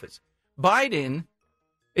took office. Biden,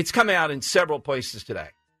 it's come out in several places today,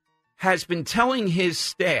 has been telling his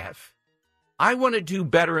staff, I want to do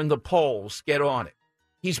better in the polls. Get on it.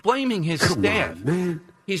 He's blaming his staff. Come on, man.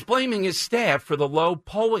 He's blaming his staff for the low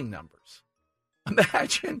polling numbers.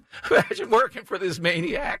 Imagine working for this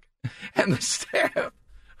maniac and the staff.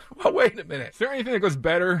 Well, wait a minute. Is there anything that goes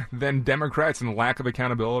better than Democrats and lack of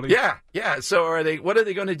accountability? Yeah. So what are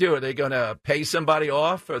they going to do? Are they going to pay somebody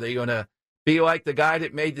off? Are they going to be like the guy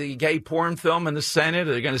that made the gay porn film in the Senate?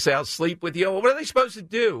 Are they going to say, I'll sleep with you? What are they supposed to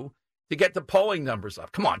do to get the polling numbers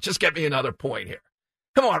up? Come on, just get me another point here.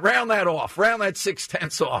 Come on, round that off. Round that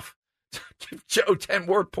 0.6 off. Give Joe 10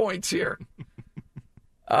 more points here.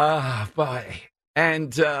 Boy.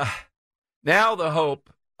 And now the hope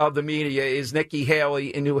of the media is Nikki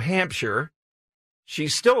Haley in New Hampshire.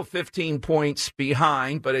 She's still 15 points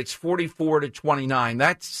behind, but it's 44-29.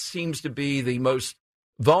 That seems to be the most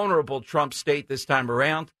vulnerable Trump state this time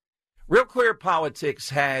around. Real Clear Politics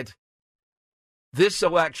had this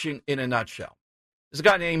election in a nutshell. There's a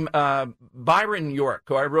guy named Byron York,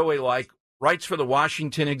 who I really like, writes for the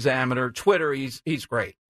Washington Examiner. Twitter, he's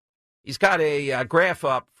great. He's got a graph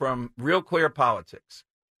up from Real Clear Politics.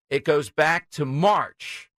 It goes back to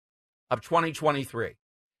March of 2023.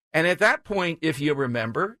 And at that point, if you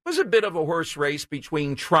remember, it was a bit of a horse race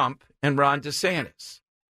between Trump and Ron DeSantis.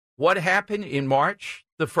 What happened in March?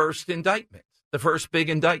 The first indictment, the first big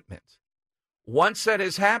indictment. Once that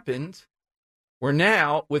has happened, we're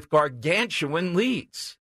now with gargantuan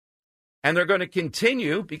leads. And they're going to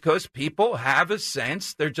continue because people have a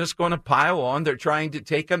sense they're just going to pile on. They're trying to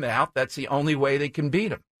take him out. That's the only way they can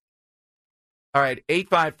beat him. All right,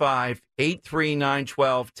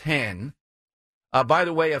 855-839-1210. By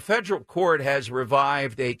the way, a federal court has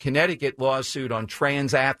revived a Connecticut lawsuit on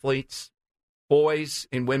trans athletes, boys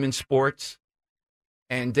in women's sports.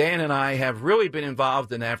 And Dan and I have really been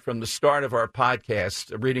involved in that from the start of our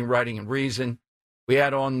podcast, Reading, Writing, and Reason. We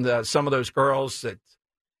had on some of those girls that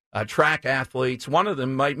track athletes. One of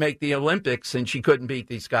them might make the Olympics, and she couldn't beat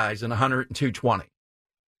these guys in 100 and 220.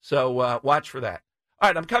 So watch for that. All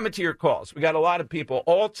right, I'm coming to your calls. We got a lot of people.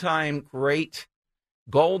 All-time great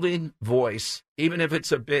golden voice, even if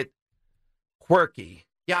it's a bit quirky.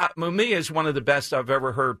 Yeah, Mumia is one of the best I've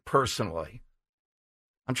ever heard personally.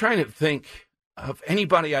 I'm trying to think of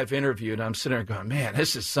anybody I've interviewed. I'm sitting there going, man,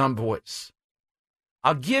 this is some voice.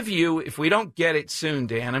 I'll give you, if we don't get it soon,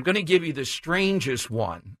 Dan, I'm going to give you the strangest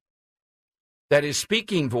one. That his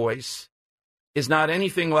speaking voice is not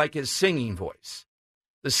anything like his singing voice.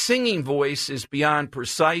 The singing voice is beyond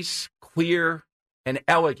precise, clear, and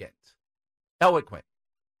eloquent.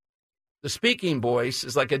 The speaking voice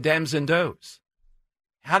is like a Dems and Does.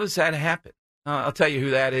 How does that happen? I'll tell you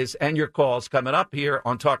who that is, and your calls coming up here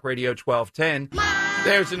on Talk Radio 1210.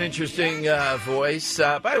 There's an interesting voice.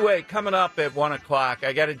 By the way, coming up at 1 o'clock,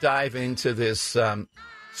 I got to dive into this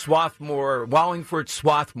Wallingford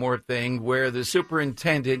Swarthmore thing where the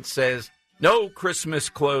superintendent says no Christmas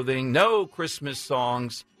clothing, no Christmas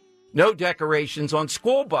songs, no decorations on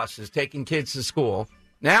school buses taking kids to school.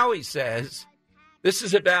 Now he says this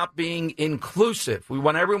is about being inclusive. We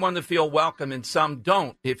want everyone to feel welcome, and some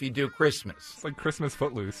don't if you do Christmas. It's like Christmas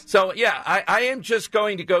Footloose. So, yeah, I am just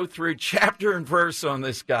going to go through chapter and verse on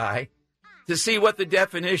this guy to see what the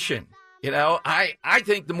definition, I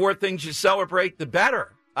think the more things you celebrate, the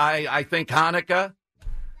better. I think Hanukkah,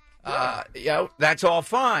 that's all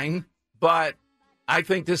fine, but I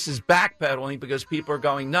think this is backpedaling because people are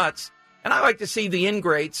going nuts. And I like to see the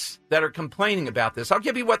ingrates that are complaining about this. I'll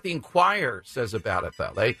give you what the Inquirer says about it,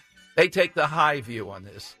 though. They take the high view on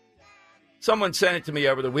this. Someone sent it to me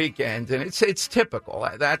over the weekend, and it's typical.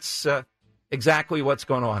 That's exactly what's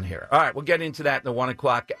going on here. All right, we'll get into that in the 1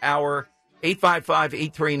 o'clock hour.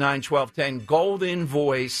 855-839-1210, golden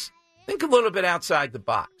voice. Think a little bit outside the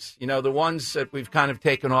box. The ones that we've kind of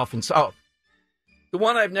taken off. The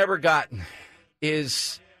one I've never gotten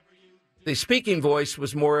is the speaking voice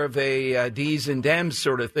was more of a D's and Dems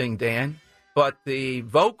sort of thing, Dan. But the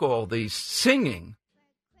vocal, the singing,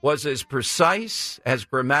 was as precise, as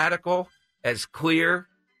grammatical, as clear,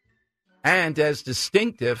 and as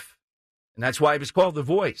distinctive. And that's why he was called the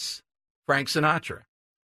voice, Frank Sinatra.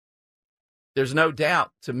 There's no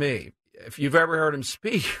doubt to me, if you've ever heard him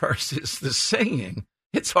speak versus the singing,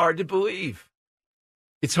 it's hard to believe.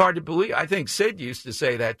 It's hard to believe. I think Sid used to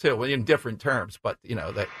say that too, in different terms, but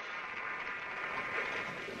that.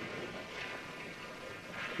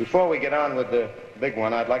 Before we get on with the big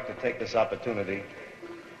one, I'd like to take this opportunity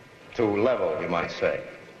to level, you might say.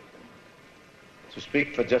 To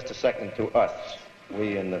speak for just a second to us,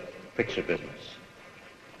 we in the picture business.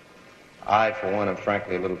 I, for one, am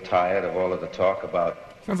frankly a little tired of all of the talk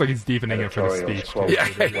about... Sounds like he's deepening it for the speech.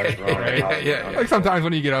 Yeah. Like sometimes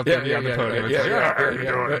when you get up there on the podium,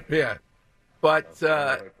 it's yeah. But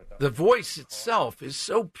the voice itself is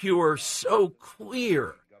so pure, so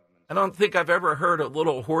clear. I don't think I've ever heard a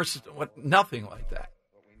little hoarse, nothing like that.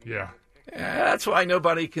 Yeah. That's why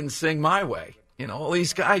nobody can sing my way. You know, all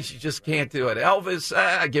these guys, you just can't do it. Elvis,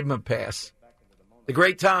 I give him a pass. The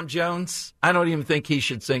great Tom Jones, I don't even think he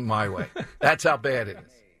should sing my way. That's how bad it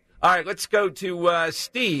is. All right, let's go to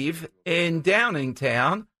Steve in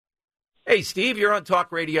Downingtown. Hey, Steve, you're on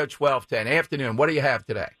Talk Radio 1210. Afternoon. What do you have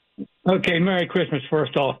today? Okay, Merry Christmas,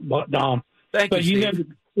 first off, Dom. Thank you, Steve. Know,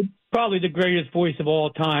 probably the greatest voice of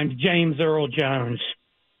all time, James Earl Jones.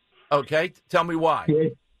 Okay, tell me why.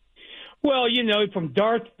 Yeah. Well, you know, from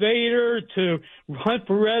Darth Vader to Hunt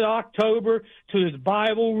for Red October to his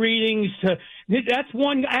Bible readings, that's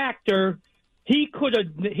one actor. He could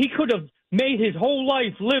have made his whole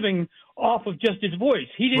life living off of just his voice.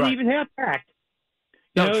 He didn't even have to act.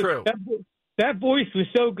 True. That voice was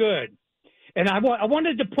so good. And I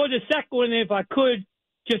wanted to put a second one in if I could,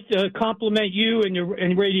 just to compliment you and your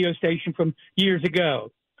radio station from years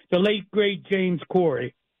ago, the late great James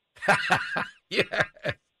Corey. Yeah.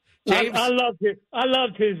 James, I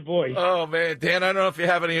loved his voice. Oh man, Dan, I don't know if you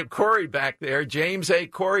have any Corey back there. James A.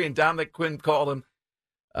 Corey, and Dominic Quinn called him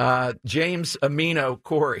James Amino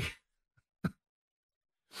Corey.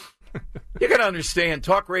 You got to understand,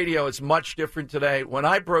 talk radio is much different today. When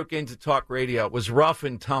I broke into talk radio, it was rough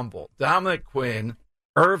and tumble. Dominic Quinn,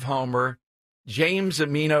 Irv Homer, James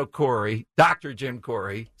Amino Corey, Dr. Jim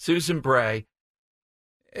Corey, Susan Bray.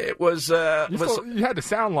 It was... you had to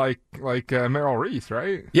sound like Merrill Reese,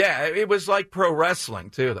 right? Yeah, it was like pro wrestling,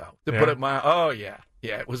 too, though. To put it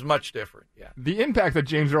Yeah, it was much different. Yeah. The impact that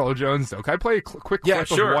James Earl Jones, though. Can I play a quick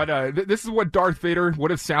clip of what this is what Darth Vader would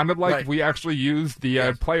have sounded like if we actually used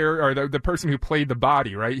the player or the person who played the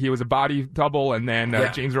body, right? He was a body double, and then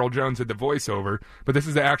James Earl Jones had the voiceover. But this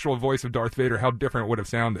is the actual voice of Darth Vader, how different it would have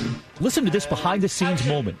sounded. Listen to this behind-the-scenes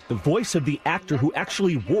moment. The voice of the actor who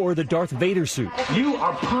actually wore the Darth Vader suit. You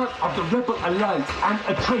are part of the Rebel Alliance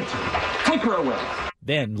and a traitor. Take her away.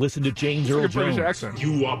 Then listen to James Earl Jones.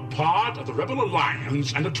 You are part of the Rebel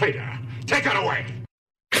Alliance and a traitor. Take her away.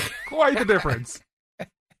 Quite the difference.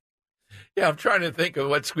 Yeah, I'm trying to think of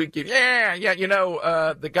what squeaky. Yeah. You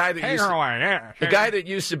know, the guy that guy that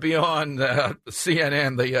used to be on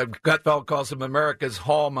CNN. The Gutfeld calls him America's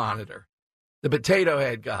hall monitor. The potato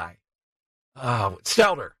head guy.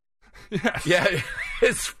 Stelter. Yes. Yeah,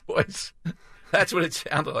 his voice. That's what it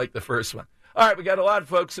sounded like the first one. All right, we got a lot of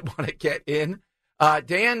folks that want to get in.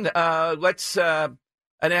 Dan, let's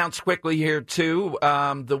announce quickly here, too,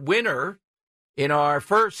 the winner in our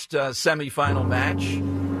first semifinal match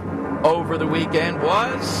over the weekend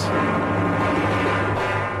was...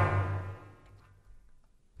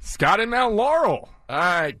 Scott in Mount Laurel. All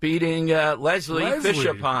right, beating Leslie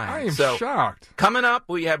Fishapine. I am shocked. Coming up,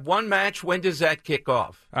 we have one match. When does that kick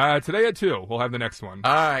off? Today at 2. We'll have the next one.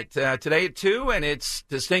 All right, today at 2, and it's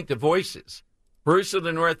distinctive voices. Bruce of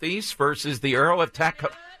the Northeast versus the Earl of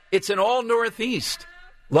Tacoma. It's an all Northeast.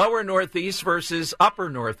 Lower Northeast versus Upper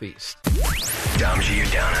Northeast. Dom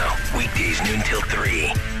Giordano, weekdays noon till 3.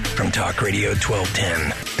 From Talk Radio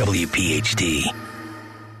 1210, WPHT.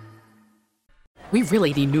 We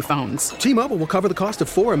really need new phones. T-Mobile will cover the cost of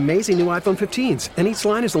 4 amazing new iPhone 15s, and each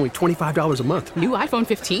line is only $25 a month. New iPhone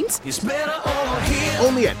 15s? It's better over here.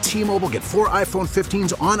 Only at T-Mobile, get 4 iPhone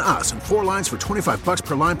 15s on us and 4 lines for $25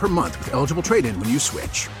 per line per month with eligible trade-in when you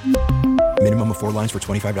switch. Minimum of 4 lines for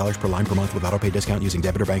 $25 per line per month with autopay discount using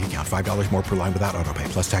debit or bank account. $5 more per line without autopay,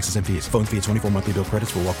 plus taxes and fees. Phone fee at 24 monthly bill credits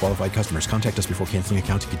for well-qualified customers. Contact us before canceling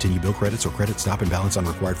account to continue bill credits or credit stop and balance on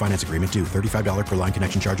required finance agreement due. $35 per line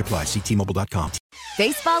connection charge applies. See T-Mobile.com.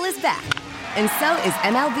 Baseball is back, and so is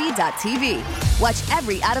MLB.tv. Watch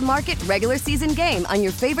every out-of-market regular season game on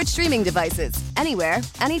your favorite streaming devices. Anywhere,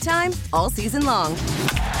 anytime, all season long.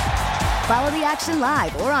 Follow the action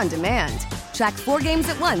live or on demand. Track 4 games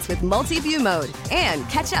at once with multi-view mode and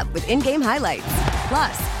catch up with in-game highlights.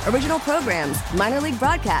 Plus, original programs, minor league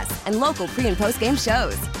broadcasts, and local pre- and post-game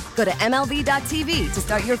shows. Go to MLB.tv to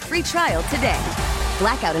start your free trial today.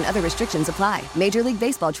 Blackout and other restrictions apply. Major League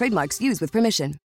Baseball trademarks used with permission.